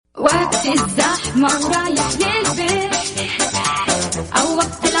في الزحمة ورايح للبيت أو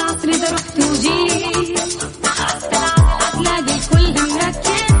وقت العصر إذا رحت وجيت هتلاقي الكل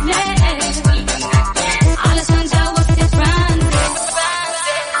مركز ليه علشان جوزت ترانزيت.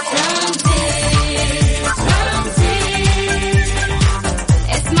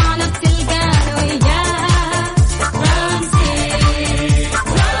 اسمعنا بتلقانا وياك ترانزيت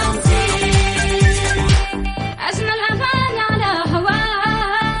أجمل أغاني على هواك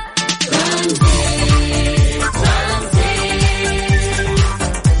ترانزيت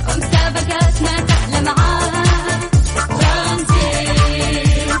ومسابقاتنا تحلى معاك ترانزيت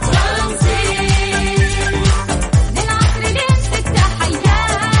للعصر لين 6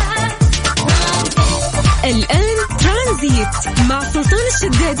 حياك. الآن ترانزيت مع سلطان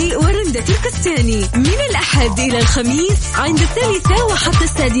الشدادي ورندة الكستاني من الأحد إلى الخميس عند 3 وحتى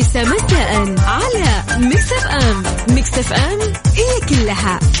 6 مساء على ميكس اف ام. ميكس اف ام هي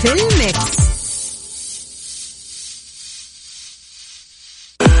كلها في الميكس.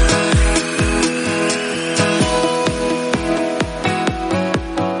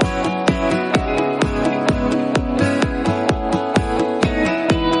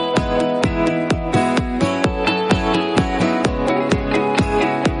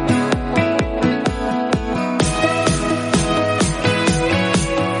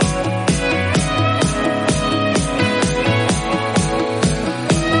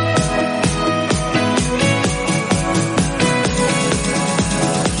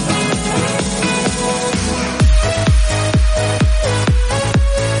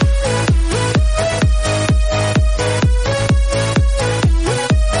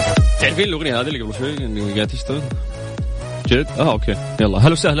 تعرفين الأغنية هذه اللي قبل شوي اللي قاعد تشتغل جد؟ أوكي يلا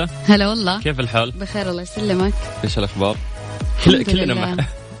هلا وسهلا. هلا والله. كيف الحال؟ بخير الله يسلمك. إيش الأخبار؟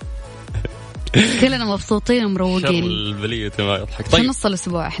 كلنا مبسوطين ومروقين. شر البلية ما يضحك. طيب نص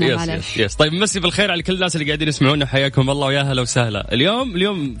الأسبوع إحنا معلش. يس. طيب مسي بالخير على كل الناس اللي قاعدين يسمعونا حياكم الله ويا هلا وسهلا.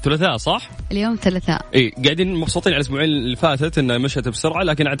 اليوم ثلاثاء صح؟ اليوم ثلاثاء. إيه قاعدين مبسوطين على الأسبوعين اللي فاتت إنه مشت بسرعة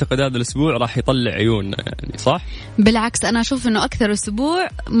لكن أعتقد هذا الأسبوع راح يطلع عيوننا يعني صح؟ بالعكس أنا أشوف إنه أكثر أسبوع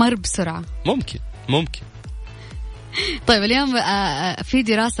مر بسرعة. ممكن. طيب اليوم في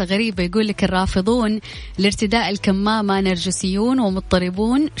دراسة غريبة يقول لك الرافضون لارتداء الكمامة نرجسيون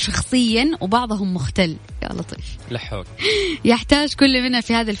ومضطربون شخصيا وبعضهم مختل. يا لطيف. لا حول. يحتاج كل منا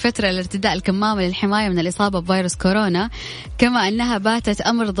في هذه الفترة لارتداء الكمامة للحماية من الإصابة بفيروس كورونا، كما أنها باتت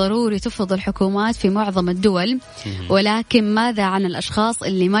أمر ضروري تفرض الحكومات في معظم الدول. ولكن ماذا عن الأشخاص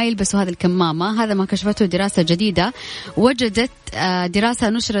اللي ما يلبسوا هذه الكمامة؟ هذا ما كشفته دراسة جديدة وجدت دراسة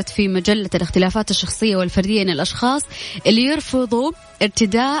نشرت في مجلة الاختلافات الشخصية والفردية أن الأشخاص اللي يرفضوا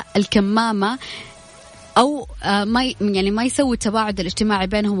ارتداء الكمامة أو ما يسوي التباعد الاجتماعي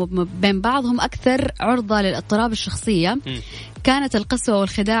بينهم وبين بعضهم أكثر عرضة للاضطراب الشخصية. كانت القسوة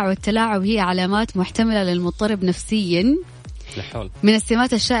والخداع والتلاعب هي علامات محتملة للمضطرب نفسيا. من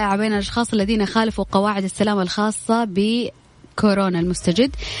السمات الشائعة بين الأشخاص الذين خالفوا قواعد السلامة الخاصة بكورونا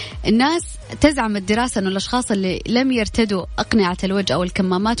المستجد. الناس تزعم الدراسة أن الأشخاص اللي لم يرتدوا أقنعة الوجه أو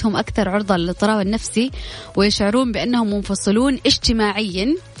الكمامات هم أكثر عرضة للاضطراب النفسي ويشعرون بأنهم منفصلون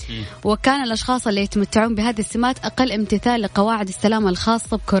اجتماعيا. وكان الأشخاص اللي يتمتعون بهذه السمات أقل امتثال لقواعد السلامة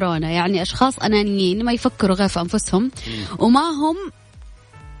الخاصة بكورونا. يعني أشخاص أنانيين ما يفكروا غير في أنفسهم وما هم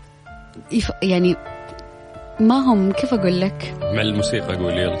يعني ما هم كيف أقول لك مع الموسيقى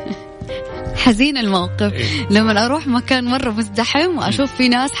أقول يلا حزين الموقف لما أروح مكان مرة مزدحم وأشوف في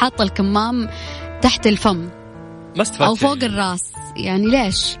ناس حاطة الكمام تحت الفم أو فوق الرأس. يعني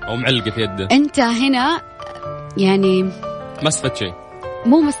ليش؟ أو معلقة في يده. أنت هنا يعني ما استفدت شيء.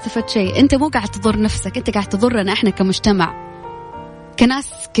 مو مستفد شيء. أنت مو قاعد تضر نفسك، أنت قاعد تضرنا إحنا كمجتمع كناس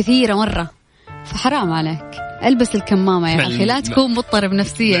كثيرة مرة. فحرام عليك البس الكمامة يا أخي لا تكون مضطرب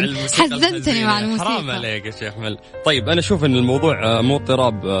نفسيا. حزنتني مع الموسيقى. حرام عليك يا شيخ مل. طيب أنا أشوف أن الموضوع مو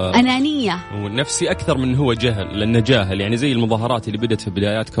اضطراب أنانية ونفسي أكثر من هو جهل. لأنه جاهل يعني زي المظاهرات اللي بدت في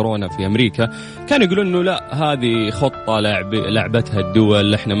بدايات كورونا في أمريكا كانوا يقولون أنه لا هذه خطة لعبتها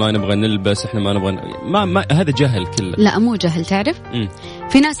الدول، إحنا ما نبغى نلبس، إحنا ما نبغى ما هذا جهل كله. لا مو جهل. تعرف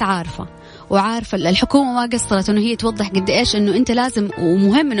في ناس عارفة وعارفة الحكومة ما قصرت إنه هي توضح قد إيش إنه أنت لازم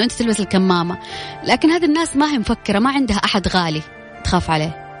ومهم إنه أنت تلبس الكمامة، لكن هذه الناس ما هي مفكرة، ما عندها أحد غالي تخاف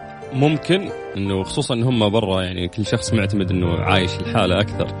عليه. ممكن إنه خصوصا إن هم برا يعني كل شخص معتمد إنه عايش الحالة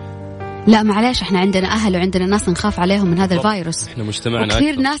أكثر. لا معليش احنا عندنا أهل وعندنا ناس نخاف عليهم من هذا الفيروس. احنا مجتمعنا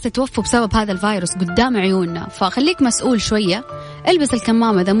وكثير ناس توفوا بسبب هذا الفيروس قدام عيوننا. فخليك مسؤول شوية، البس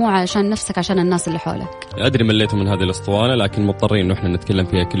الكمامة إذا مو عشان نفسك عشان الناس اللي حولك. أدري مليتوا من هذه الأسطوانة لكن مضطرين إنه احنا نتكلم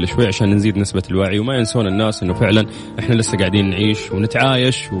فيها كل شوي عشان نزيد نسبة الوعي وما ينسون الناس إنه فعلا احنا لسه قاعدين نعيش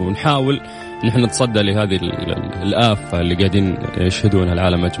ونتعايش ونحاول نحن نتصدى لهذه الآفة اللي قاعدين يشهدونها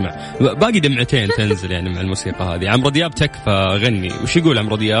العالم أجمع. باقي دمعتين تنزل يعني مع الموسيقى هذه. عمرو دياب تكفى غني. وش يقول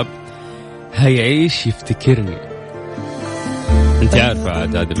عمرو دياب؟ هيعيش يفتكرني. أنت عارفة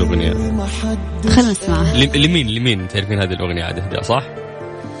عاد هذه الأغنية؟ خلنا نسمعها. لمين تعرفين هذه الأغنية عاد إهداء صح؟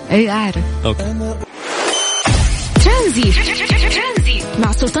 أي أعرف. أوكي. ترانزيت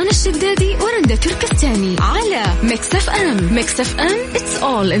مع سلطان الشدادي ورندا تركستاني على ميكس اف ام. ميكس اف ام it's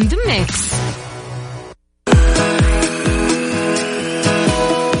all in the mix.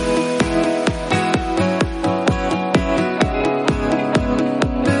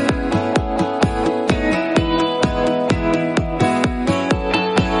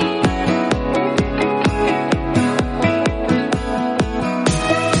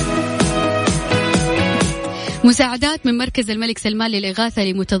 مساعدات من مركز الملك سلمان للإغاثة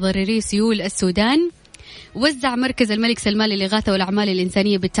لمتضرري سيول السودان. وزع مركز الملك سلمان للإغاثة والأعمال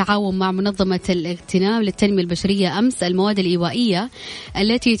الإنسانية بالتعاون مع منظمة الاغتنام للتنمية البشرية أمس المواد الإيوائية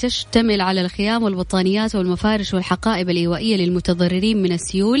التي تشتمل على الخيام والبطانيات والمفارش والحقائب الإيوائية للمتضررين من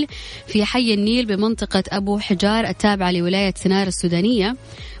السيول في حي النيل بمنطقة أبو حجار التابعة لولاية سنار السودانية،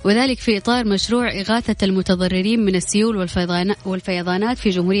 وذلك في إطار مشروع إغاثة المتضررين من السيول والفيضانات في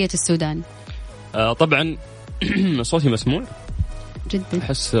جمهورية السودان. طبعا صوتي مسموع جدا،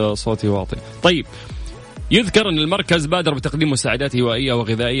 أحس صوتي واطي. طيب، يذكر أن المركز بادر بتقديم مساعدات هوائية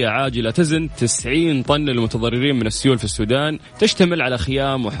وغذائية عاجلة تزن 90 طن للمتضررين من السيول في السودان، تشتمل على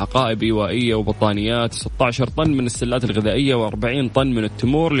خيام وحقائب هوائية وبطانيات، 16 طن من السلات الغذائية و40 طن من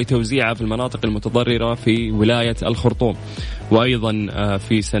التمور لتوزيعها في المناطق المتضررة في ولاية الخرطوم وأيضا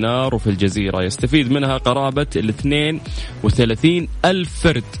في سنار وفي الجزيرة. يستفيد منها قرابة 32 ألف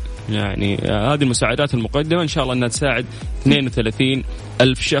فرد. يعني هذه المساعدات المقدمة إن شاء الله أنها تساعد 32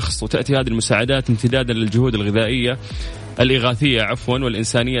 ألف شخص، وتأتي هذه المساعدات امتدادا للجهود الغذائية الإغاثية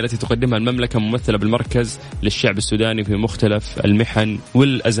والإنسانية التي تقدمها المملكة ممثلة بالمركز للشعب السوداني في مختلف المحن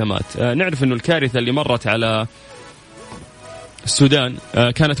والأزمات. نعرف أنه الكارثة اللي مرت على السودان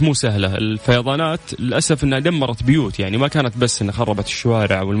كانت مو سهلة. الفيضانات للأسف أنها دمرت بيوت، يعني ما كانت بس أنها خربت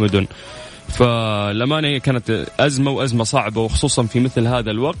الشوارع والمدن، فالأمانة هي كانت أزمة وأزمة صعبة، وخصوصا في مثل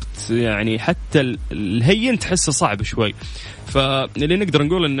هذا الوقت يعني حتى الهين تحس صعب شوي. فاللي نقدر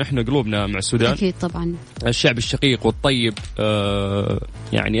نقول إن إحنا قلوبنا مع السودان أكيد طبعا، الشعب الشقيق والطيب،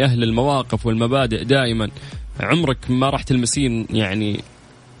 يعني أهل المواقف والمبادئ دائما. عمرك ما راح تلمسين يعني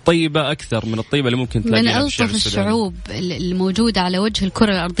طيبة أكثر من الطيبة اللي ممكن تلاقيها من ألطف الشعوب الموجودة على وجه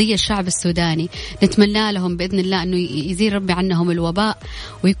الكرة الأرضية الشعب السوداني. نتمنى لهم بإذن الله أنه يزيل ربي عنهم الوباء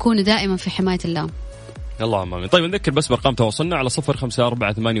ويكونوا دائما في حماية الله. اللهم آمين. طيب نذكر بس بأرقام تواصلنا على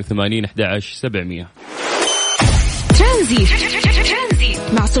 0548811700. ترانزيت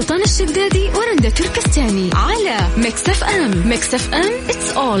مع سلطان الشدادي ورندا تركستاني على ميكس اف ام. ميكس اف ام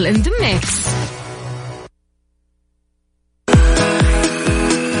it's all in the mix.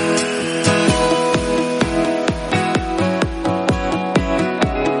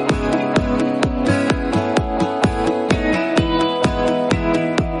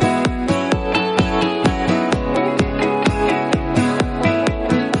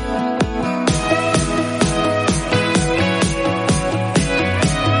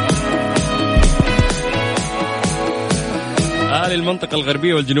 المنطقة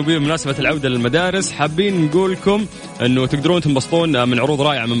الغربية والجنوبية بمناسبة العودة للمدارس، حابين نقول لكم أنه تقدرون تنبسطون من عروض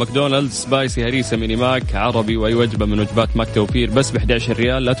رائعة من ماكدونالدز، سبايسي، هريسة، ميني ماك، عربي، وأي وجبة من وجبات ماك توفير بس ب11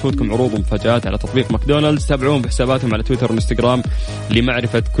 ريال. لا تفوتكم عروض ومفاجآت على تطبيق ماكدونالدز. تابعوهم بحساباتهم على تويتر وإنستغرام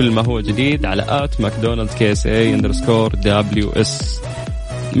لمعرفة كل ما هو جديد على @ماكدونالدز KSA_WS.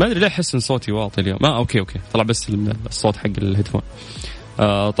 ما أدري ليه أحس إن صوتي واطي اليوم. أوكي طلع بس الصوت حق الهيدفون.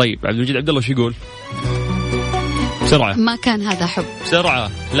 طيب عبد المجيد عبد الله وش يقول؟ بسرعة. ما كان هذا حب.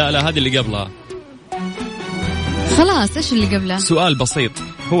 بسرعة. لا هذه اللي قبلها. خلاص إيش اللي قبلها؟ سؤال بسيط،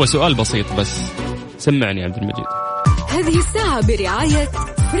 هو سؤال بسيط بس. سمعني يا عبد المجيد. هذه الساعة برعاية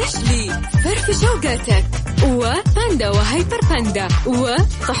فريشلي فرف شوقاتك وباندا وهيبر باندا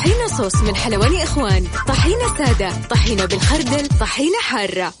وطحينة صوص من حلواني إخوان، طحينة سادة، طحينة بالخردل، طحينة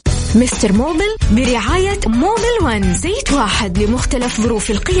حارة. مستر موبل برعاية موبل 1، زيت واحد لمختلف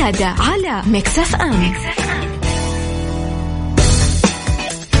ظروف القيادة على ميكس اف ام.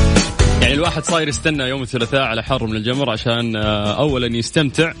 يعني الواحد صاير يستنى يوم الثلاثاء على حر من الجمر عشان أولا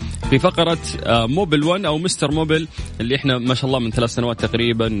يستمتع في فقرة موبل 1 أو مستر موبل اللي إحنا ما شاء الله من 3 سنوات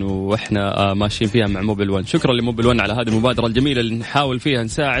تقريبا وإحنا ماشيين فيها مع موبل 1. شكرا لموبل 1 على هذه المبادرة الجميلة اللي نحاول فيها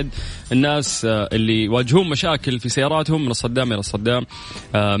نساعد الناس اللي يواجهون مشاكل في سياراتهم من الصدام إلى الصدام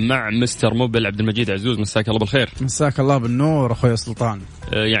مع مستر موبل. عبد المجيد عزوز، مساك الله بالخير. مساك الله بالنور أخوي سلطان.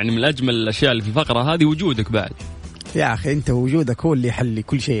 يعني من أجمل الأشياء اللي في الفقرة هذه وجودك بعد. يا أخي أنت وجودك هو اللي يحلي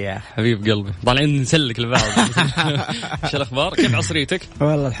كل شيء يا أخي. حبيب قلبي طالعين نسلك لبعض. ايش الأخبار؟ كيف عصريتك؟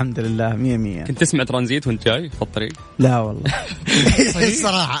 والله الحمد لله 100. كنت تسمع ترانزيت وانت جاي في الطريق؟ لا والله.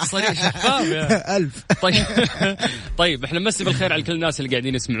 الصراحة صريح شفاف يا 1000. طيب احنا نمسي بالخير على كل الناس اللي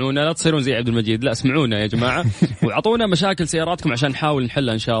قاعدين يسمعونا. لا تصيرون زي عبد المجيد، لا اسمعونا يا جماعة وعطونا مشاكل سياراتكم عشان نحاول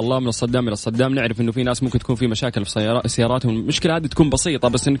نحلها إن شاء الله من الصدام إلى الصدام. نعرف إنه في ناس ممكن تكون في مشاكل في سياراتهم، المشكلة هذه تكون بسيطة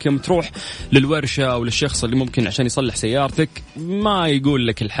بس إنك يوم تروح للورشة أو للشخص اللي ممكن عشان يصلح سيارتك ما يقول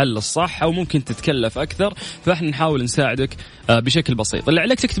لك الحل الصح أو ممكن تتكلف أكثر، فإحنا نحاول نساعدك بشكل بسيط. اللي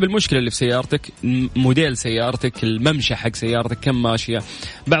عليك تكتب المشكلة اللي في سيارتك، موديل سيارتك، الممشى حق سيارتك كم ماشية،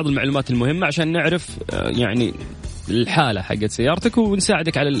 بعض المعلومات المهمة عشان نعرف يعني الحالة حقت سيارتك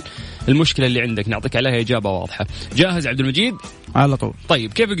ونساعدك على المشكلة اللي عندك، نعطيك عليها إجابة واضحة. جاهز عبد المجيد؟ على طول.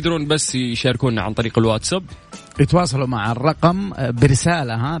 طيب كيف يقدرون بس يشاركونا عن طريق الواتساب؟ يتواصلوا مع الرقم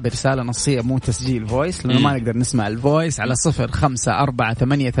برسالة برسالة نصية مو تسجيل فويس لأنه ما نقدر نسمع الفويس على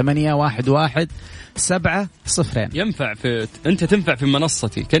 0548811700. ينفع أنت تنفع في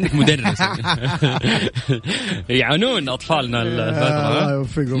منصتي كأنك مدرس. يعانون أطفالنا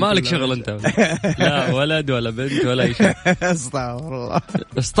الفترة. مالك شغل أنت؟ لا ولد ولا بنت ولا أي شيء.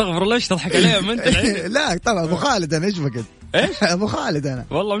 استغفر الله. ايش تضحك عليهم أنت؟ لا طبعا أبو خالد أنا. إيش بقد ايش ابو خالد انا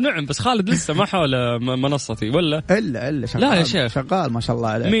والله ونعم، بس خالد لسه ما حول منصتي ولا الا شغال. لا يا شيخ شغال ما شاء الله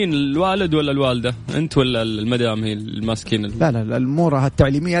عليه. مين الوالد ولا الوالده؟ انت ولا المدام هي الماسكين لا الامور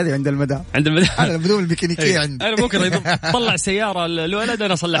التعليميه هذه عند المدام. انا بدون الميكانيكيه عندي. انا ممكن طلع سياره الولد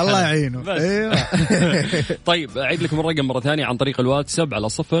انا اصلحها. الله يعينه. ايوه. طيب اعيد لكم الرقم مره ثانيه عن طريق الواتساب على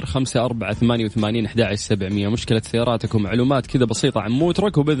 0548811700. مشكله سياراتك ومعلومات كذا بسيطه عن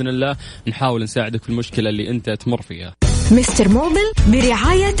موترك وباذن الله نحاول نساعدك في المشكله اللي انت تمر فيها. مستر موبل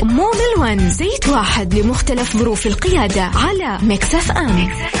برعاية موبل ون، زيت واحد لمختلف ظروف القيادة على ميكس اف ام.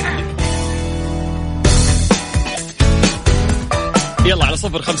 يلا على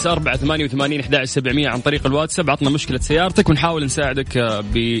 0548811700 عن طريق الواتساب عطنا مشكلة سيارتك ونحاول نساعدك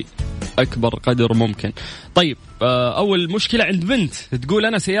بأكبر قدر ممكن. طيب أول مشكلة عند بنت تقول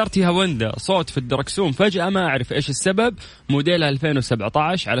أنا سيارتي هوندا، صوت في الدركسون فجأة ما أعرف إيش السبب، موديلها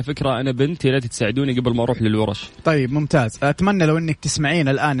 2017. على فكرة أنا بنت، يا ريت تساعدوني قبل ما أروح للورش. طيب ممتاز. أتمنى لو إنك تسمعين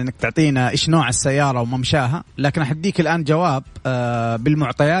الآن إنك تعطينا إيش نوع السيارة وممشاها، لكن أحديك الآن جواب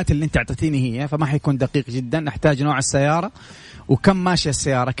بالمعطيات اللي أنت أعطيتيني هي، فما حيكون دقيق جدا. نحتاج نوع السيارة وكم ماشية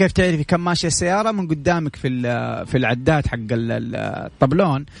السيارة. كيف تعرفي كم ماشية السيارة؟ من قدامك في العداد حق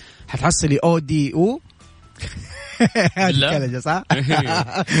الطبلون حتحصلي ODO. لا صح.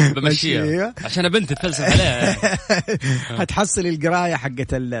 بمشيها عشان بنت تفلسف عليها. هتحصل القرايه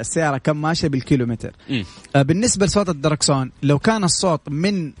حقت السياره كم ماشيه بالكيلومتر. بالنسبه لصوت الدركسون، لو كان الصوت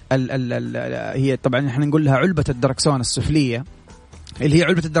من هي طبعا احنا نقول لها علبه الدركسون السفليه، اللي هي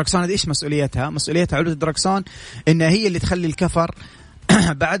علبه الدركسون هذه ايش مسؤوليتها علبه الدركسون انها هي اللي تخلي الكفر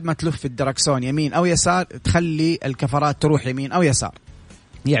بعد ما تلف الدركسون يمين او يسار تخلي الكفرات تروح يمين او يسار.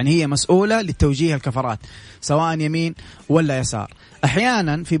 يعني هي مسؤولة لتوجيه الكفرات سواء يمين ولا يسار.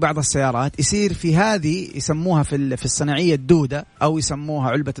 أحيانا في بعض السيارات يصير في هذه يسموها في الصناعية الدودة أو يسموها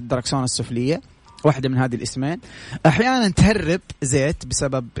علبة الدركسون السفلية، واحدة من هذه الاسمين. أحيانا تهرب زيت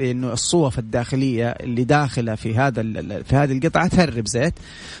بسبب إنه الصوف الداخلية اللي داخلة في هذه القطعة تهرب زيت،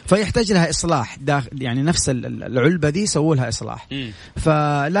 فيحتاج لها إصلاح يعني نفس العلبة دي سووا لها إصلاح.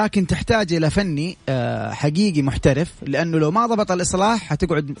 فلكن تحتاج إلى فني حقيقي محترف، لأنه لو ما ضبط الإصلاح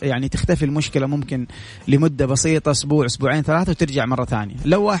هتقعد يعني تختفي المشكلة ممكن لمدة بسيطة، أسبوع أسبوعين ثلاثة، وترجع مرة ثانية.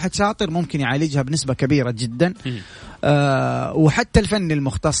 لو واحد شاطر ممكن يعالجها بنسبة كبيرة جدا. وحتى الفني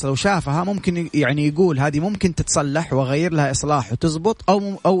المختص لو شافها ممكن يعني يقول هذه ممكن تتصلح وغير لها إصلاح وتزبط،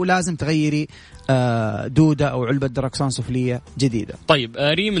 أو لازم تغيري دودة أو علبة دركسون سفلية جديدة. طيب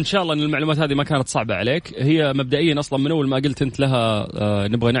ريم، إن شاء الله أن المعلومات هذه ما كانت صعبة عليك. هي مبدئيا أصلا من أول ما قلت أنت لها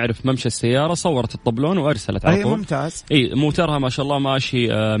نبغى نعرف ممشى السيارة صورت الطبلون وأرسلت على طول. ممتاز. موترها ما شاء الله ماشي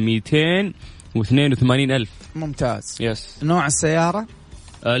 282,000. ممتاز. يس. نوع السيارة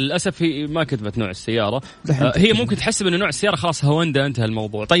للأسف هي ما كتبت نوع السيارة. هي ممكن تحسب إنه نوع السيارة خلاص هوندا انتهى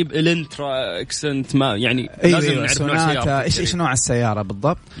الموضوع. طيب الانترا اكسنت ما يعني لازم نعرف نوع السيارة. إيش نوع السيارة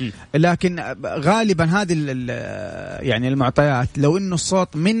بالضبط. لكن غالبا هذه يعني المعطيات لو إنه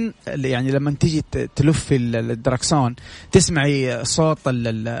الصوت من يعني لما تيجي تلف الدركسون تسمعي صوت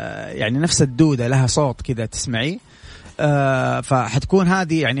يعني نفس الدودة لها صوت كذا تسمعي. فحتكون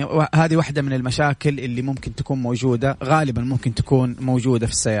هذه يعني هذه واحدة من المشاكل اللي ممكن تكون موجودة، غالبا ممكن تكون موجودة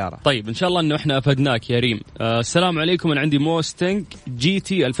في السيارة. طيب إن شاء الله إنه إحنا أفدناك يا ريم. السلام عليكم، أنا عندي موستنج جي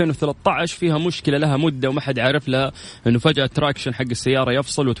تي 2013 فيها مشكلة لها مدة وما حد عارف لها، إنه فجأة التراكشن حق السيارة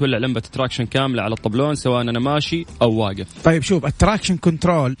يفصل وتولع لمبة التراكشن كاملة على الطبلون سواء أنا ماشي أو واقف. طيب شوف، التراكشن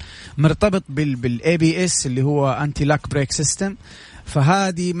كنترول مرتبط بالاي بي اس اللي هو انتي لاك بريك سيستم،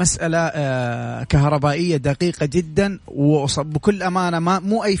 فهذه مسألة كهربائية دقيقة جدا، وبكل أمانة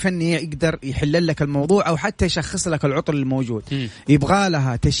مو أي فني يقدر يحل لك الموضوع أو حتى يشخص لك العطل الموجود. يبغى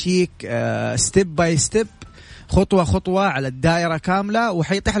لها تشيك ستيب باي ستيب، خطوة خطوة على الدائرة كاملة،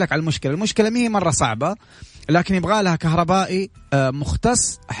 وحيطيح لك على المشكلة. المشكلة مي مرة صعبة، لكن يبغى لها كهربائي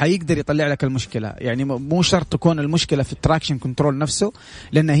مختص حيقدر يطلع لك المشكلة. يعني مو شرط تكون المشكلة في التراكشن كنترول نفسه،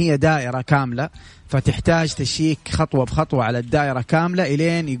 لأن هي دائرة كاملة، فتحتاج تشيك خطوة بخطوة على الدائرة كاملة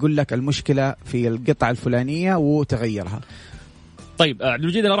إلين يقول لك المشكلة في القطعة الفلانية وتغيرها. طيب عبد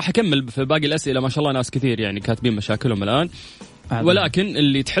المجيد، أنا راح أكمل في باقي الأسئلة، ما شاء الله ناس كثير يعني كاتبين مشاكلهم الآن، ولكن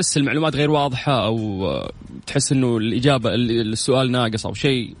اللي تحس المعلومات غير واضحة أو تحس إنه الإجابة السؤال ناقص أو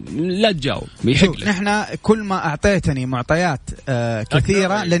شيء، لا تجاوب. نحن كل ما أعطيتني معطيات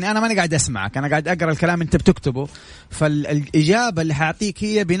كثيرة، لأني أنا ماني قاعد أسمعك، أنا قاعد أقرأ الكلام أنت بتكتبه، فالإجابة اللي حأعطيك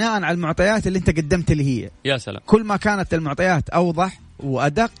هي بناء على المعطيات اللي أنت قدمت لي هي. يا سلام. كل ما كانت المعطيات أوضح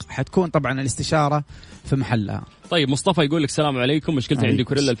وأدق حتكون طبعا الاستشارة في محلها. طيب مصطفى يقول لك السلام عليكم، مشكلتي عندي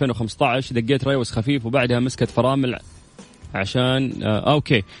كوريلا 2015 دقيت ريوس خفيف وبعدها مسكت فرامل عشان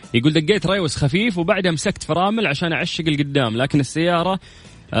اوكي، يقول دقيت ريوس خفيف وبعدها مسكت فرامل عشان اعشق القدام، لكن السيارة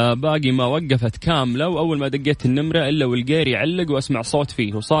باقي ما وقفت كاملة، وأول ما دقيت النمرة إلا والجير يعلق وأسمع صوت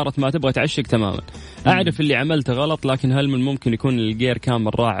فيه وصارت ما تبغى تعشق تماما. أعرف اللي عملته غلط، لكن هل من ممكن يكون الجير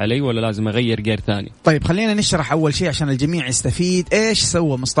كامل راح علي ولا لازم أغير جير ثاني؟ طيب خلينا نشرح أول شيء عشان الجميع يستفيد. إيش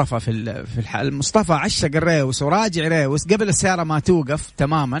سوى مصطفى في الحال؟ مصطفى عشق الريوس وراجع ريوس قبل السيارة ما توقف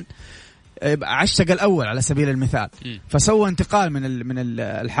تماما، عشق الأول على سبيل المثال، فسوى انتقال من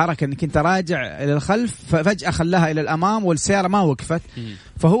الحركة انك انت راجع الى الخلف، ففجأة خلاها الى الامام والسيارة ما وقفت.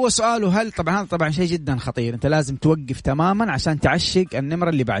 فهو سؤاله هل، طبعا هذا طبعا شيء جدا خطير، انت لازم توقف تماما عشان تعشق النمرة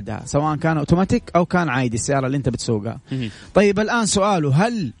اللي بعدها، سواء كان اوتوماتيك او كان عادي السيارة اللي انت بتسوقها. طيب الان سؤاله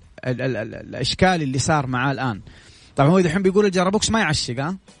هل الاشكال اللي صار معاه الان، طبعا هو الحين بيقول الجرابوكس ما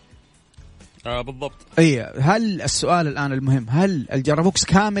يعشق. بالضبط. اي، هل السؤال الآن المهم، هل الجرابوكس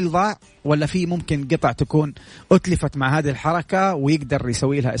كامل ضاع ولا في ممكن قطع تكون أتلفت مع هذه الحركة ويقدر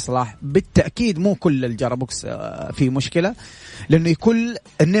يسوي لها إصلاح؟ بالتأكيد مو كل الجرابوكس في مشكلة، لأنه كل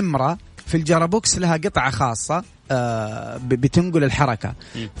نمرة في الجرابوكس لها قطعة خاصة بتنقل الحركة،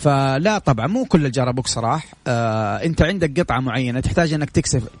 فلا طبعا مو كل الجرابوكس راح. أنت عندك قطعة معينة تحتاج أنك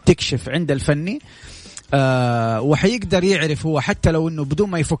تكشف عند الفني، وحيقدر يعرف هو حتى لو انه بدون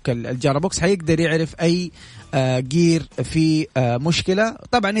ما يفك الجرابوكس حيقدر يعرف اي جير في مشكلة.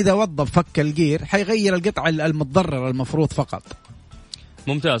 طبعا اذا وظف فك الجير حيغير القطعة المتضررة المفروض فقط.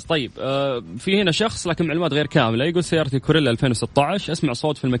 ممتاز. طيب في هنا شخص لكن معلومات غير كاملة، يقول سيارتي كوريلا 2016 اسمع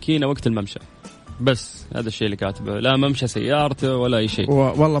صوت في الماكينة وقت الممشى، بس هذا الشيء اللي كاتبه، لا ممشى سيارته ولا اي شيء.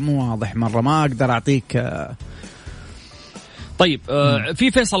 والله مو واضح مرة، ما اقدر اعطيك. طيب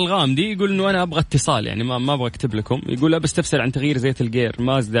في فيصل الغامدي يقول انه انا ابغى اتصال، يعني ما ابغى اكتب لكم، يقول بس تفسر عن تغيير زيت الجير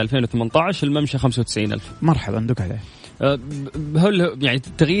مازدا 2018 الممشى 95,000. مرحبا دوك عليه. هل يعني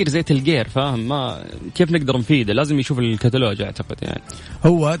تغيير زيت الجير فاهم، ما كيف نقدر نفيده؟ لازم يشوف الكتالوج اعتقد. يعني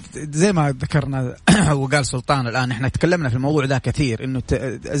هو زي ما ذكرنا وقال سلطان الآن، احنا تكلمنا في الموضوع ده كثير، انه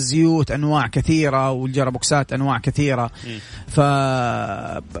الزيوت انواع كثيرة والجرابوكسات انواع كثيرة.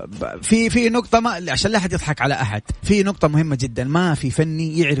 في نقطة ما عشان لا احد يضحك على احد، في نقطة مهمة جدا، ما في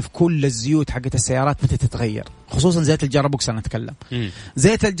فني يعرف كل الزيوت حقت السيارات متى تتغير، خصوصا زيت الجرابوكس. انا اتكلم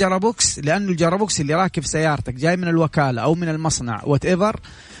زيت الجرابوكس لانه الجرابوكس اللي راكب سيارتك جاي من الوكالة او من المصنع وات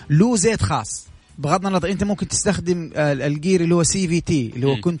له زيت خاص. بغض النظر انت ممكن تستخدم الجير اللي هو CVT اللي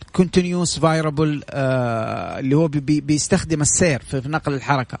هو continuous variable، اللي هو بيستخدم السير في نقل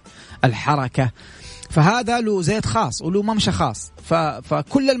الحركة، فهذا له زيت خاص وله ممشى خاص.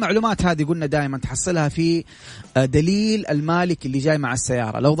 فكل المعلومات هذه قلنا دائما تحصلها في دليل المالك اللي جاي مع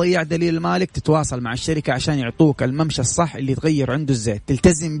السيارة. لو ضيع دليل المالك تتواصل مع الشركة عشان يعطوك الممشى الصح اللي تغير عنده الزيت،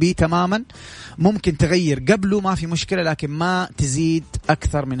 تلتزم به تماما. ممكن تغير قبله ما في مشكلة، لكن ما تزيد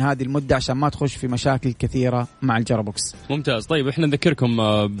أكثر من هذه المدة عشان ما تخش في مشاكل كثيرة مع الجرابوكس. ممتاز. طيب احنا نذكركم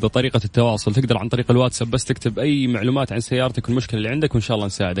بطريقة التواصل، تقدر عن طريق الواتساب بس تكتب أي معلومات عن سيارتك والمشكلة اللي عندك وإن شاء الله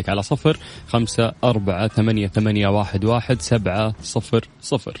نساعدك على 0548811700.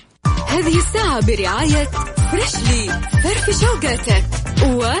 هذه الساعة برعاية فريشلي فرف شوقاتك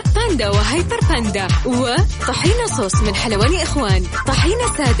وباندا وهيبر باندا وطحينة صوص من حلواني إخوان،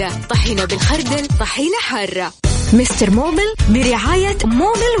 طحينة سادة، طحينة بالخردل، طحينة حارة. مستر موبل برعاية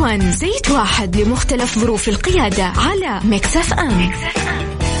موبل ون، زيت واحد لمختلف ظروف القيادة على ميكس اف ام.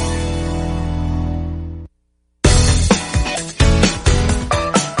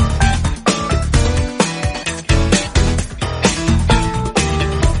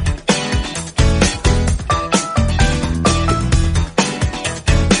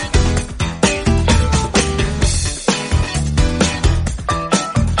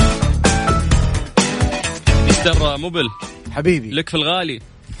 مستر موبل حبيبي لك في الغالي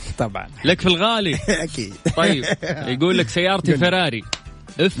طبعا لك في الغالي أكيد. طيب يقول لك سيارتي فراري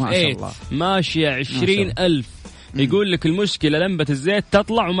اف ما شاء 8 الله. ماشية 20,000. يقول لك المشكلة لمبة الزيت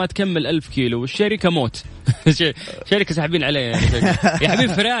تطلع وما تكمل 1000 كيلو والشركة موت. شركة ساحبين عليه يعني. يا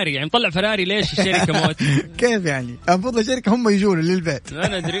حبيب فراري يعني مطلع فراري ليش الشركة موت؟ كيف يعني؟ المفروض الشركة هم يجون للبيت.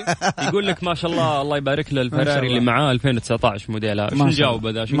 أنا أدري. يقول لك ما شاء الله الله يبارك له الفراري اللي معاه 2019 موديلها. شو نجاوب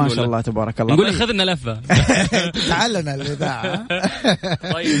هذا؟ شو ما شاء الله تبارك الله. نقول خذنا لفة. تعالنا الإذاعة.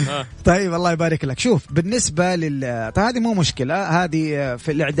 طيب طيب الله يبارك لك. شوف بالنسبة طيب هذه مو مشكلة، هذه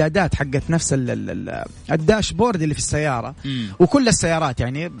في الإعدادات حقت نفس الداشبورد اللي في السيارة. وكل السيارات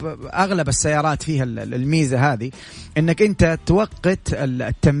يعني أغلب السيارات فيها الميزة هذه إنك أنت توقت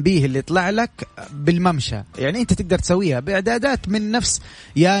التنبيه اللي يطلع لك بالممشى. يعني أنت تقدر تسويها بإعدادات من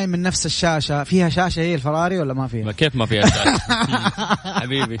نفس الشاشة. فيها شاشة هي الفراري ولا ما فيها؟ كيف ما فيها شاشة؟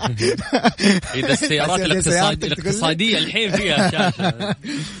 حبيبي إذا السيارات الاقتصادية الحين فيها شاشة.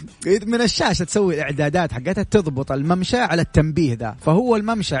 من الشاشة تسوي الإعدادات حقتها تضبط الممشى على التنبيه ده. فهو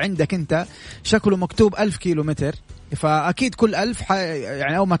الممشى عندك أنت شكله مكتوب 1000 كيلومتر، فأكيد كل 1000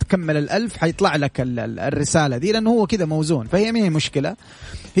 يعني أول ما تكمل 1000 حيطلع لك الرسالة دي، لأنه هو كده موزون. فهي مين مشكلة،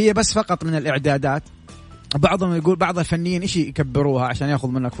 هي بس فقط من الإعدادات. بعضهم يقول بعض الفنيين إيش يكبروها عشان ياخذ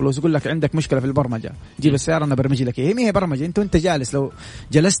منك فلوس، يقول لك عندك مشكلة في البرمجة جيب السيارة أنا برمج لك. هي برمجة، أنت جالس لو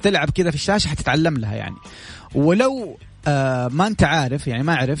جلست تلعب كذا في الشاشة حتتعلم لها يعني. ولو ما أنت عارف يعني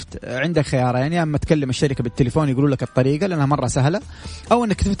ما عرفت، عندك خيارين، يعني أما تكلم الشركة بالتليفون يقولوا لك الطريقة لأنها مرة سهلة، أو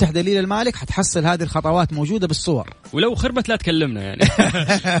أنك تفتح دليل المالك حتحصل هذه الخطوات موجودة بالصور. ولو خربت لا تكلمنا يعني.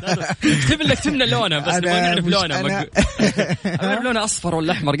 اكتبنا لونها بس نبغى نعرف لونها. نعرف لونها أصفر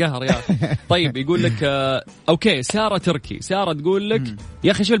ولا أحمر قهر يا. طيب يقول لك أوكي سارة تركي. سارة تقول لك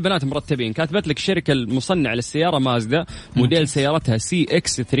يا أخي شو البنات مرتبين. كاتبت لك الشركة المصنعة للسيارة مازدا، موديل سيارتها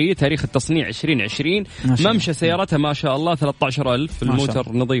CX3، تاريخ التصنيع 2020، ممشى سيارتها ما شاء الله 13,000،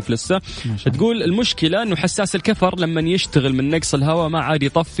 الموتر نظيف لسه. تقول المشكلة انه حساس الكفر لما يشتغل من نقص الهواء ما عاد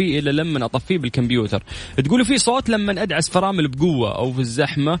يطفي الا لما اطفيه بالكمبيوتر. تقولوا في صوت لما ادعس فرامل بقوة او في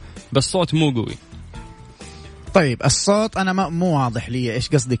الزحمة بس صوت مو قوي. طيب الصوت انا مو واضح لي ايش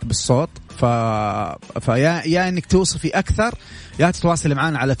قصدك بالصوت. فيا انك توصفي اكثر، يا تتواصل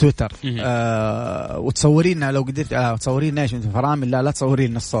معنا على تويتر وتصوري لنا لو قدرت. تصوري لنا ايش انت فرامل؟ لا تصوري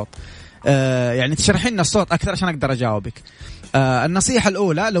لنا الصوت. يعني تشرحي لنا الصوت أكثر عشان أقدر أجاوبك. النصيحة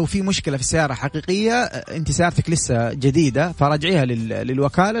الأولى لو في مشكلة في السيارة حقيقية، أنت سيارتك لسه جديدة فرجعيها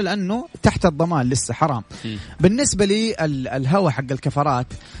للوكالة لأنه تحت الضمان لسه حرام. بالنسبة لي الهواء حق الكفرات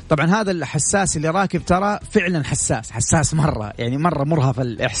طبعا هذا الحساس اللي راكب ترى فعلا حساس مرة، يعني مرة مرهف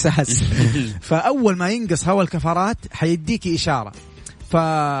الإحساس. فأول ما ينقص هواء الكفرات حيديكي إشارة.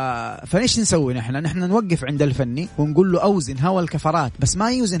 فليش نسوي نحن نوقف عند الفني ونقول له أوزن هوا الكفرات، بس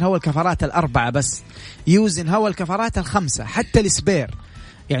ما يوزن هوا الكفرات 4 بس، يوزن هوا الكفرات 5. حتى السبير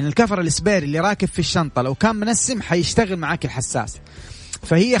يعني الكفر السبير اللي راكب في الشنطة لو كان منسم حيشتغل معاك الحساس.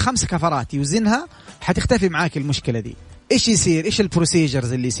 فهي 5 كفرات يوزنها حتختفي معاك المشكلة دي. إيش يصير؟ إيش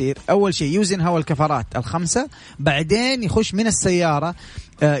البروسيجرز اللي يصير؟ أول شيء يوزن هوا الكفرات 5، بعدين يخش من السيارة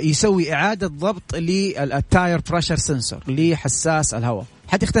يسوي إعادة ضبط للتاير بريشر سنسور لحساس الهواء،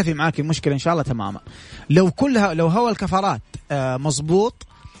 حتختفي معاك المشكلة إن شاء الله تماما. لو هوا الكفرات مظبوط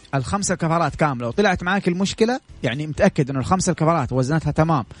 5 كفرات كاملة وطلعت معاك المشكلة، يعني متأكد إنه 5 كفرات وزنتها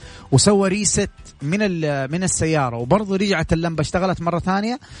تمام وسوى ريست من السيارة وبرضو رجعت اللمبة اشتغلت مرة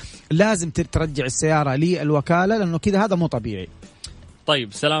ثانية، لازم ترجع السيارة للوكالة لأنه كده هذا مو طبيعي. طيب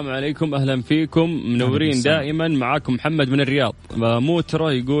السلام عليكم، أهلا فيكم، منورين دائما. معاكم محمد من الرياض. موترو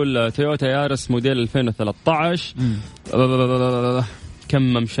يقول تويوتا يارس موديل 2013. كم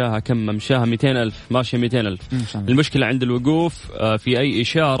ممشاها 200,000، ماشية 200,000. المشكلة عند الوقوف في أي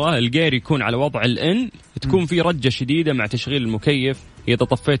إشارة الجير يكون على وضع الإن، تكون في رجة شديدة مع تشغيل المكيف، إذا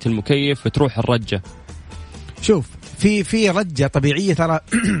طفيت المكيف تروح الرجة. شوف في رجة طبيعية ترى.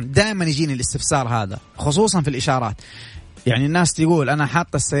 دائما يجيني الاستفسار هذا خصوصا في الإشارات. يعني الناس تقول أنا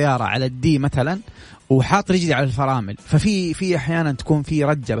حاط السيارة على الدي مثلا وحاط رجلي على الفرامل، ففي أحيانا تكون في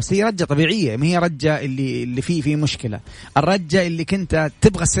رجة، بس هي رجة طبيعية، ما هي رجة اللي فيه مشكلة. الرجة اللي كنت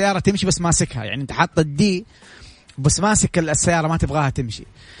تبغى السيارة تمشي بس ماسكها، يعني أنت حاط الدي بس ماسك السيارة ما تبغاها تمشي.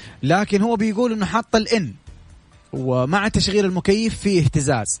 لكن هو بيقول إنه حاط الإن ومع تشغيل المكيف فيه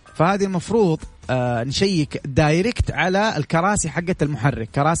اهتزاز، فهذه المفروض نشيك دايركت على الكراسي حقة المحرك،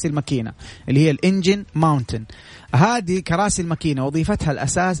 كراسي الماكينة اللي هي الانجن ماونتن. هذه كراسي الماكينة وظيفتها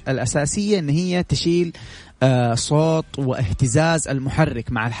الأساسية ان هي تشيل صوت واهتزاز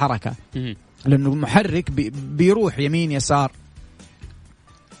المحرك مع الحركة، لأنه المحرك بيروح يمين يسار.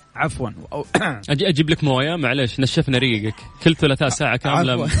 عفوا اجيب لك مويه، معلش نشفنا ريقك كل ثلاثاء ساعه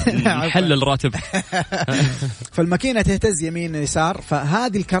كامله نحلل راتب. فالماكينه تهتز يمين يسار،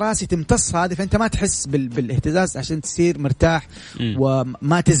 فهذه الكراسي تمتص هذه، فانت ما تحس بالاهتزاز عشان تصير مرتاح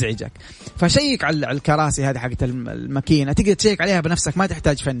وما تزعجك. فشيك على الكراسي هذه حقت الماكينه، تقدر تشيك عليها بنفسك، ما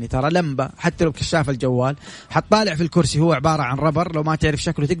تحتاج فني، ترى لمبه حتى لو كشاف الجوال حتطالع في الكرسي، هو عباره عن ربر، لو ما تعرف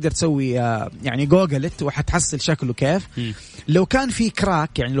شكله تقدر تسوي يعني جوجلت وحتحصل شكله كيف. لو كان في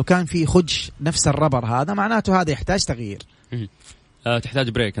كراك، يعني لو كان في خدش نفس الربر هذا، معناته هذا يحتاج تغيير. تحتاج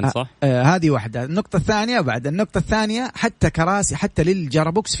بريك انت صح؟ هذه واحدة. النقطة الثانية، بعد النقطة الثانية، حتى كراسي، حتى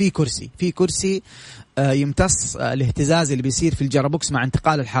للجرابوكس في كرسي يمتص الاهتزاز اللي بيصير في الجرابوكس مع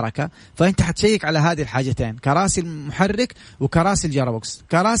انتقال الحركة، فأنت حتشيك على هذه الحاجتين، كراسي المحرك وكراسي الجرابوكس.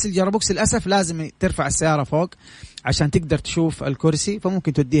 كراسي الجرابوكس للأسف لازم ترفع السيارة فوق عشان تقدر تشوف الكرسي،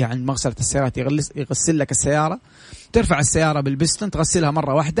 فممكن توديها عند مغسلة السيارات يغسل لك السيارة، ترفع السيارة بالبستن تغسلها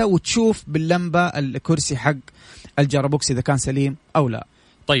مرة واحدة وتشوف باللمبة الكرسي حق الجرابوكس إذا كان سليم أو لا.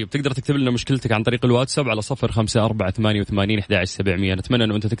 طيب تقدر تكتب لنا مشكلتك عن طريق الواتساب على 0548811700. نتمنى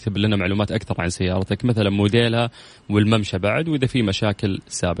أنه أنت تكتب لنا معلومات أكثر عن سيارتك، مثلا موديلها والممشى بعد، وإذا في مشاكل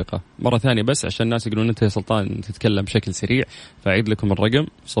سابقة. مرة ثانية بس عشان الناس يقولون أنت يا سلطان تتكلم بشكل سريع، فأعيد لكم الرقم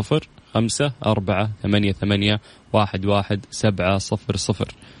 0548811700.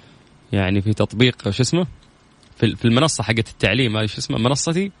 يعني في تطبيق شو اسمه في المنصة حقت التعليم، هذه شو اسمها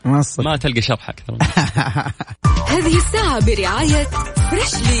منصتي، ما تلقى شرح أكثر. هذه الساعة برعاية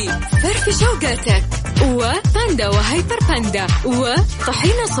فريشلي، فرف شوقاتك، وباندا وهيبر باندا،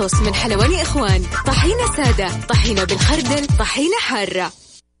 وطحينة صوص من حلواني إخوان، طحينة سادة، طحينة بالخردل، طحينة حارة.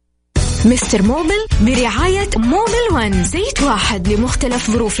 مستر موبل برعاية موبل ون، زيت واحد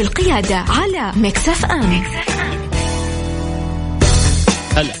لمختلف ظروف القيادة، على ميكس اف ام.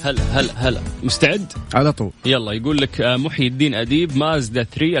 هلا مستعد على طول؟ يلا. يقول لك محي الدين أديب، مازدا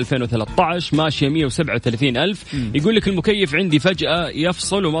 3 2013 ماشية 137,000. يقول لك المكيف عندي فجأة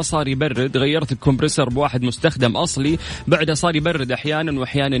يفصل وما صار يبرد، غيرت الكمبرسر بواحد مستخدم أصلي، بعدها صار يبرد أحيانا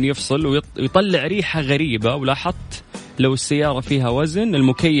وأحيانا يفصل ويطلع ريحة غريبة، ولاحظت لو السيارة فيها وزن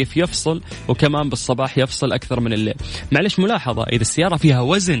المكيف يفصل، وكمان بالصباح يفصل أكثر من الليل. معلش ملاحظة، إذا السيارة فيها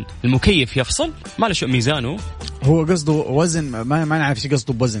وزن المكيف يفصل، ما له شو ميزانه. هو قصده وزن، ما نعرف ايش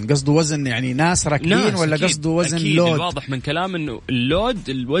قصده بوزن، قصده وزن يعني ناس راكبين ولا قصده وزن أكيد لود؟ واضح من كلام انه اللود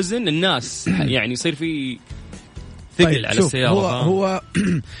الوزن الناس يعني يصير في ثقل طيب على السيارة.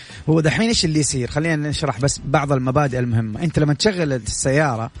 هو دحين ايش اللي يصير؟ خلينا نشرح بس بعض المبادئ المهمة. انت لما تشغل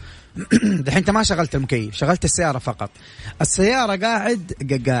السيارة دحين انت ما شغلت المكيف، شغلت السيارة فقط. السيارة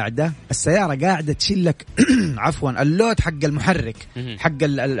قاعدة تشيل لك عفوا اللود حق المحرك، حق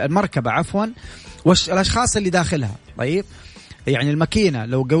المركبة عفوا، والاشخاص اللي داخلها. طيب يعني الماكينة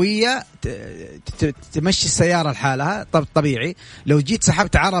لو قوية تمشي السيارة لحالها طبيعي، لو جيت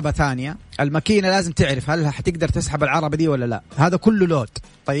سحبت عربة ثانية الماكينة لازم تعرف هل حتقدر تسحب العربة دي ولا لا، هذا كله لود.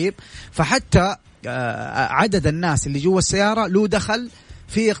 طيب فحتى عدد الناس اللي جوا السيارة له دخل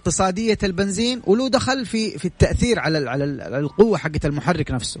في اقتصادية البنزين، وله دخل في التأثير على القوة حقة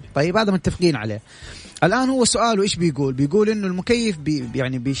المحرك نفسه. طيب هذا متفقين عليه. الآن هو سؤاله إيش بيقول إنه المكيف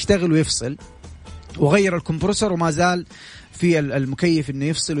يعني بيشتغل ويفصل، وغير الكمبرسور وما زال في المكيف إنه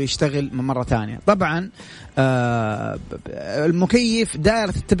يفصل ويشتغل مرة ثانية. طبعا المكيف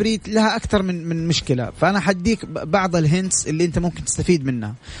دائرة التبريد لها أكثر من مشكلة، فأنا حديك بعض الهنتس اللي أنت ممكن تستفيد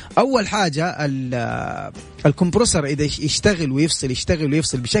منها. أول حاجة الكمبرسور إذا يشتغل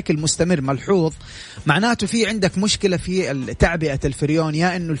ويفصل بشكل مستمر ملحوظ، معناته في عندك مشكلة في تعبئة الفريون،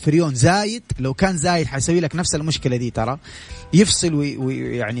 يا إنه الفريون زايد، لو كان زايد حيسوي لك نفس المشكلة دي، ترى يفصل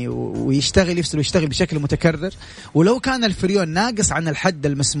ويعني يفصل ويشتغل بشكل متكرر. ولو كان الفريون ناقص عن الحد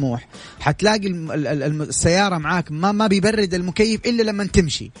المسموح، حتلاقي السيارة معاك ما بيبرد المكيف إلا لما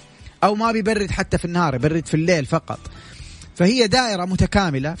تمشي، أو ما بيبرد حتى في النهار، يبرد في الليل فقط. فهي دائرة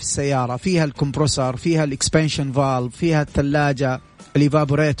متكاملة في السيارة، فيها الكمبرسور، فيها الإكسبانشن فالف، فيها الثلاجة،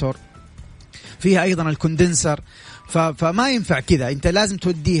 الإيفابوريتور، فيها أيضا الكوندنسر. فما ينفع كذا، أنت لازم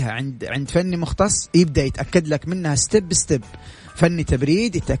توديها عند فني مختص يبدأ يتأكد لك منها ستيب ستيب. فني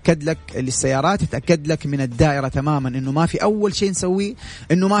تبريد يتأكد لك للسيارات، يتأكد لك من الدائرة تماما إنه ما في، أول شيء نسويه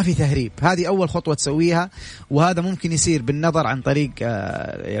إنه ما في تهريب، هذه أول خطوة تسويها. وهذا ممكن يصير بالنظر عن طريق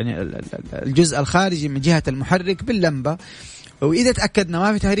يعني الجزء الخارجي من جهة المحرك باللمبة، وإذا تأكدنا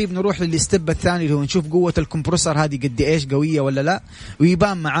ما في تهريب نروح للستيب الثاني اللي هو نشوف قوة الكمبرسور هذه قد إيش قوية ولا لا،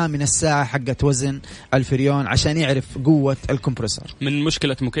 ويبان معاه من الساعة حقة وزن الفريون عشان يعرف قوة الكمبرسور. من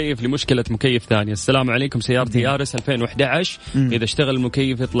مشكلة مكيف لمشكلة مكيف ثانية. السلام عليكم، سيارتي يارس 2011 إذا اشتغل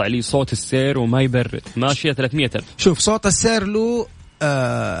المكيف يطلع لي صوت السير وما يبرد، ماشية 300,000. شوف صوت السير له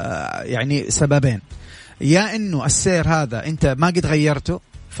يعني سببين، يا إنه السير هذا أنت ما قد غيرته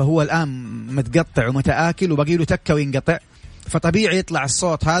فهو الآن متقطع ومتآكل وبقي له تكة وينقطع، فطبيعي يطلع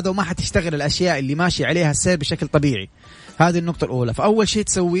الصوت هذا وما حتشتغل الأشياء اللي ماشي عليها السير بشكل طبيعي. هذه النقطة الأولى. فأول شيء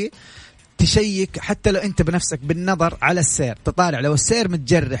تسويه تشيك حتى لو أنت بنفسك بالنظر على السير، تطالع لو السير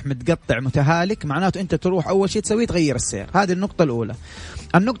متجرح متقطع متهالك معناته أنت تروح أول شيء تسويه تغير السير. هذه النقطة الأولى.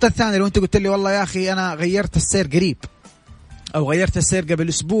 النقطة الثانية، لو أنت قلت لي والله يا أخي أنا غيرت السير قريب أو غيرت السير قبل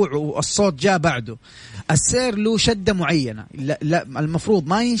أسبوع والصوت جاء بعده، السير له شدة معينة، لا المفروض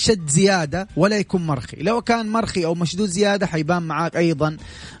ما ينشد زيادة ولا يكون مرخي. لو كان مرخي أو مشدود زيادة حيبان معاك أيضا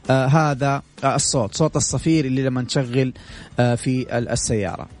هذا الصوت، صوت الصفير اللي لما نشغل في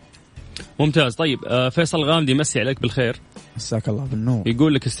السيارة. ممتاز. طيب فيصل غامدي مسي عليك بالخير، مساك الله بالنور.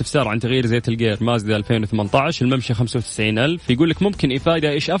 يقول لك استفسار عن تغيير زيت الجير مازدا 2018 الممشى 95,000. يقول لك ممكن إفادة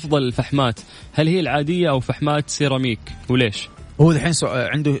إيش أفضل الفحمات، هل هي العادية أو فحمات سيراميك وليش؟ هو الحين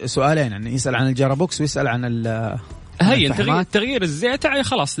عنده سؤالين، يعني يسأل عن الجرابوكس ويسأل عن هي تغيير الزيت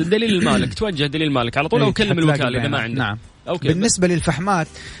خلاص دليل المالك، توجه دليل المالك على طول أو كلم الوكالة إذا ما عندك. نعم. أوكي. بالنسبة للفحمات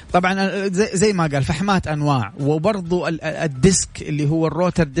طبعا زي ما قال فحمات أنواع، وبرضو الديسك اللي هو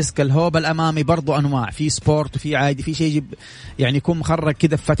الروتر ديسك الهوب الأمامي برضو أنواع، في سبورت وفي عادي، في شيء يعني يكون مخرج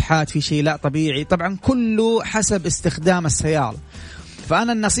كده بفتحات، في شيء لا طبيعي، طبعا كله حسب استخدام السيارة.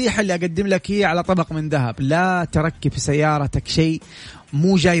 فأنا النصيحة اللي أقدم لك هي على طبق من ذهب، لا تركب في سيارتك شيء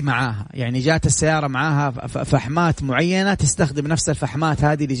مو جاي معاها، يعني جات السيارة معاها فحمات معينة تستخدم نفس الفحمات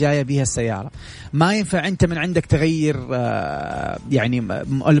هذه اللي جاية بها السيارة. ما ينفع أنت من عندك تغير يعني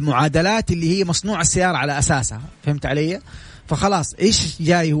المعادلات اللي هي مصنوع السيارة على أساسها، فهمت علي؟ فخلاص إيش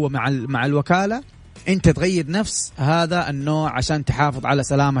جاي هو مع الوكالة، أنت تغير نفس هذا النوع عشان تحافظ على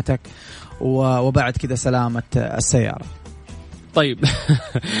سلامتك وبعد كده سلامة السيارة. طيب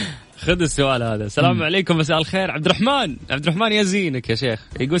خذ السؤال هذا. السلام عليكم، مساء الخير. عبد الرحمن يزينك يا شيخ.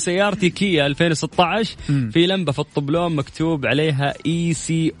 يقول سيارتي كيا 2016 في لمبة في الطبلون مكتوب عليها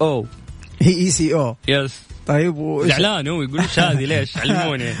ECO. هي ECO يس. طيب زعلان هو يقول ايش هذه ليش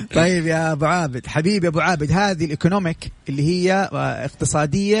علموني. طيب يا ابو عابد حبيبي ابو عابد، هذه الايكونوميك اللي هي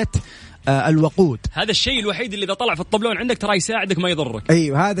اقتصادية الوقود. هذا الشيء الوحيد اللي إذا طلع في الطبلون عندك ترى يساعدك ما يضرك.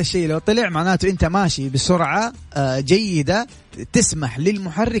 أيوة هذا الشيء لو طلع معناته أنت ماشي بسرعة جيدة تسمح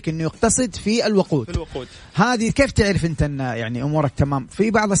للمحرك إنه يقتصد في الوقود. هذه كيف تعرف أنت إن يعني أمورك تمام؟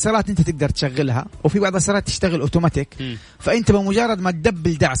 في بعض السيارات أنت تقدر تشغلها وفي بعض السيارات تشتغل أوتوماتيك، فأنت بمجرد ما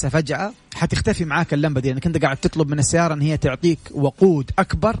تدبل دعسة فجأة حتختفي معاك اللمبة دي، لأنك أنت قاعد تطلب من السيارة إن هي تعطيك وقود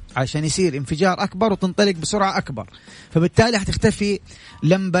أكبر عشان يصير انفجار أكبر وتنطلق بسرعة أكبر، فبالتالي حتختفي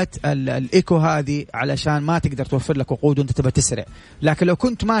لمبة الإيكو هذه علشان ما تقدر توفر لك وقود وأنت تبى تسرع. لكن لو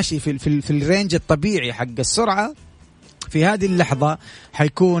كنت ماشي في الرينج الطبيعي حق السرعة في هذه اللحظة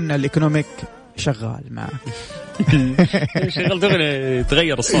حيكون الإيكونوميك شغال معك. شغلت أغنية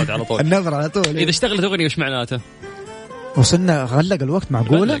تغير الصوت على طول، النظرة على طول. إذا اشتغلت أغنية وش معناته؟ وصلنا غلق الوقت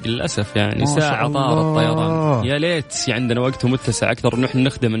معقولة؟ غلق للأسف يعني ساعة طار الطيران. يا ليت عندنا وقت متسع أكثر إنه إحنا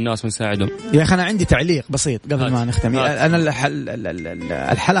نخدم الناس ونساعدهم. يا أخي أنا عندي تعليق بسيط قبل ما نختم. أنا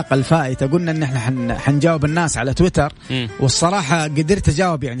الحلقة الفائتة قلنا إن إحنا حنجاوب الناس على تويتر، والصراحة قدرت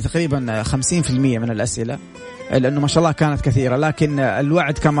أجاوب يعني تقريبا 50% من الأسئلة لأنه ما شاء الله كانت كثيرة، لكن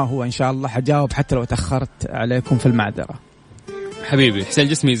الوعد كما هو إن شاء الله حجاوب حتى لو تأخرت عليكم في المعذرة. حبيبي حسين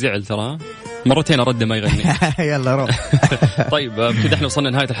جسمي زعل ترى مرتين أرد ما يغني. يلا روح. طيب بكذا احنا وصلنا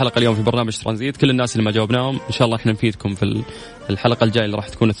نهاية الحلقة اليوم في برنامج ترانزيت. كل الناس اللي ما جاوبناهم إن شاء الله احنا نفيدكم في الحلقة الجاية اللي راح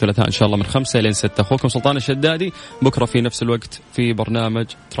تكون الثلاثاء إن شاء الله من 5 إلى 6. أخوكم سلطان الشدادي بكرة في نفس الوقت في برنامج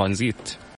ترانزيت.